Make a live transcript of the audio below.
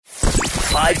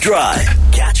5 Drive.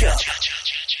 Catch up.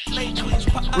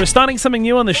 We're starting something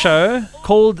new on the show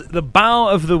called the Bow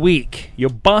of the Week, your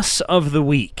boss of the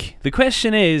week. The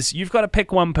question is, you've got to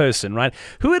pick one person, right?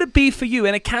 Who would it be for you?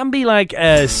 And it can be like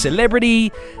a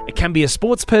celebrity, it can be a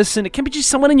sports person, it can be just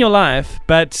someone in your life,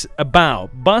 but a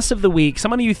boss of the week,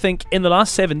 someone you think in the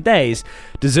last 7 days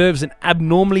deserves an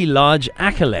abnormally large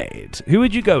accolade. Who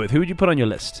would you go with? Who would you put on your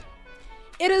list?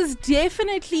 It is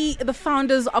definitely the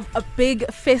founders of a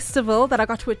big festival that I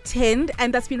got to attend,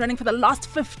 and that's been running for the last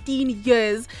 15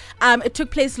 years. It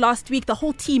took place last week. The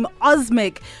whole team,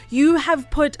 Osmic, you have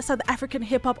put South African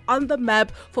hip-hop on the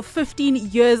map for 15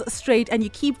 years straight, and you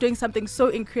keep doing something so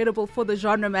incredible for the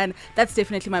genre, man. That's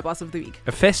definitely my boss of the week.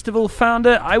 A festival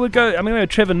founder? I'm going to go with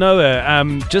Trevor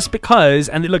Noah, just because,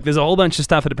 and look, there's a whole bunch of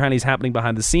stuff that apparently is happening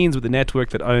behind the scenes with the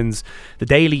network that owns The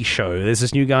Daily Show. There's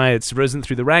this new guy that's risen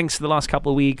through the ranks in the last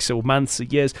couple of weeks or months or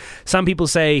years. Some people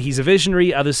say he's a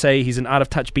visionary, others say he's an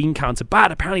out-of-touch bean counter, but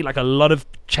apparently like a lot of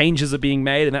changes are being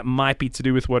made, and that might be to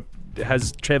do with what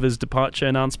has Trevor's departure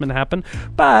announcement happen.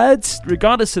 But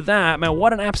regardless of that, man,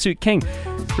 what an absolute king.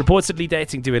 Reportedly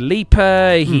dating Dua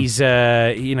Lipa. He's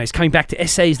he's coming back to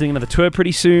SA. He's doing another tour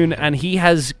pretty soon, and he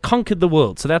has conquered the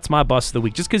world. So that's my boss of the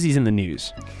week, just because he's in the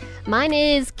news. Mine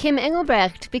is Kim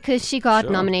Engelbrecht, because she got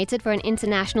nominated for an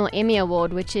International Emmy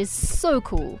Award, which is so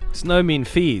cool. It's no mean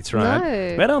feat, right?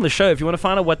 No. Right on the show, if you want to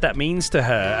find out what that means to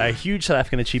her, a huge South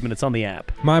African achievement, it's on the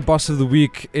app. My boss of the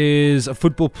week is a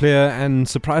football player, and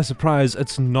surprise, surprise,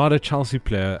 it's not a Chelsea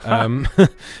player.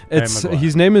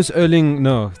 His name is Erling.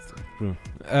 No.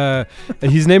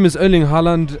 His name is Erling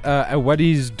Haaland. What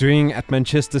he's doing at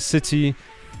Manchester City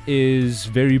is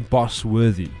very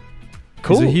boss-worthy.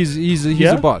 Cool. He's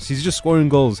a boss. He's just scoring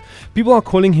goals. People are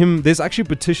calling him. There's actually a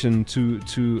petition to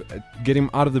get him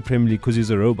out of the Premier League because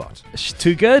he's a robot.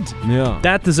 Too good. Yeah.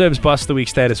 That deserves boss of the week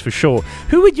status for sure.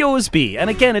 Who would yours be? And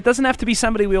again, it doesn't have to be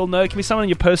somebody we all know. It can be someone in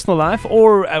your personal life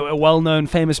or a well-known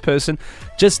famous person.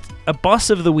 Just a boss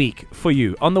of the week for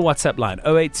you on the WhatsApp line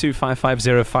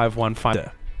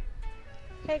 0825505150.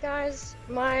 Hey guys,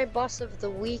 my boss of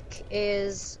the week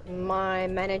is my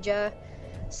manager,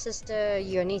 Sister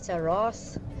Yonita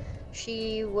Roth.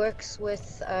 She works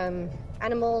with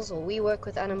animals, or we work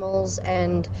with animals,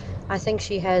 and I think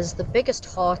she has the biggest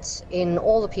heart in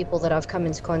all the people that I've come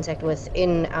into contact with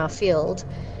in our field.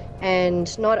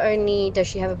 And not only does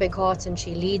she have a big heart and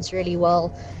she leads really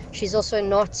well, she's also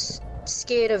not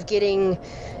scared of getting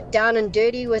down and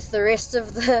dirty with the rest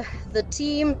of the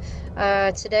team.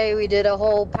 Today we did a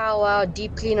whole powwow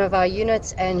deep clean of our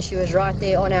units, and she was right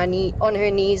there on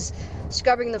her knees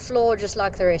scrubbing the floor just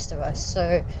like the rest of us.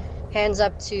 So hands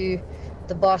up to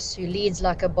the boss who leads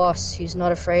like a boss, who's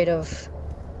not afraid of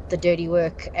the dirty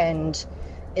work and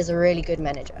is a really good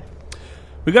manager.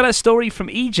 We got a story from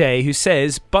EJ who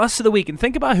says, boss of the week, and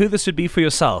think about who this would be for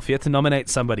yourself. You have to nominate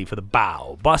somebody for the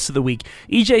boss of the week.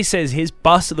 EJ says his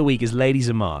boss of the week is Lady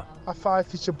Zamar. High five,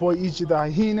 it's your boy EJ the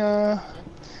Hyena.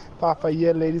 Papa,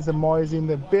 yeah, Lady Zamar is in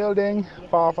the building.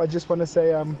 Papa, I just want to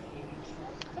say,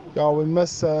 y'all, we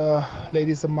miss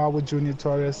Lady Zamar with Junior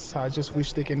Torres. I just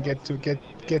wish they can get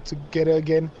together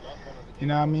again, you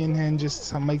know what I mean, and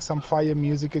just make some fire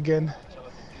music again.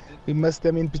 We miss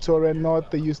them in Pretoria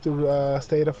North. They used to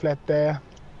stay at a flat there.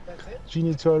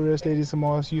 Junior Torres, Lady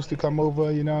Zamar used to come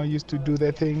over, used to do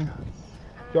their thing.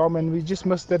 Y'all, man, we just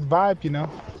miss that vibe,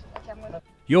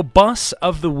 Your boss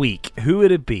of the week, who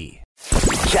would it be?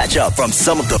 Catch up from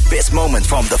some of the best moments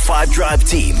from the 5 Drive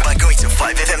team by going to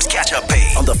 5FM's catch-up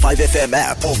page on the 5FM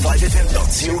app or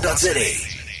 5FM.co.za.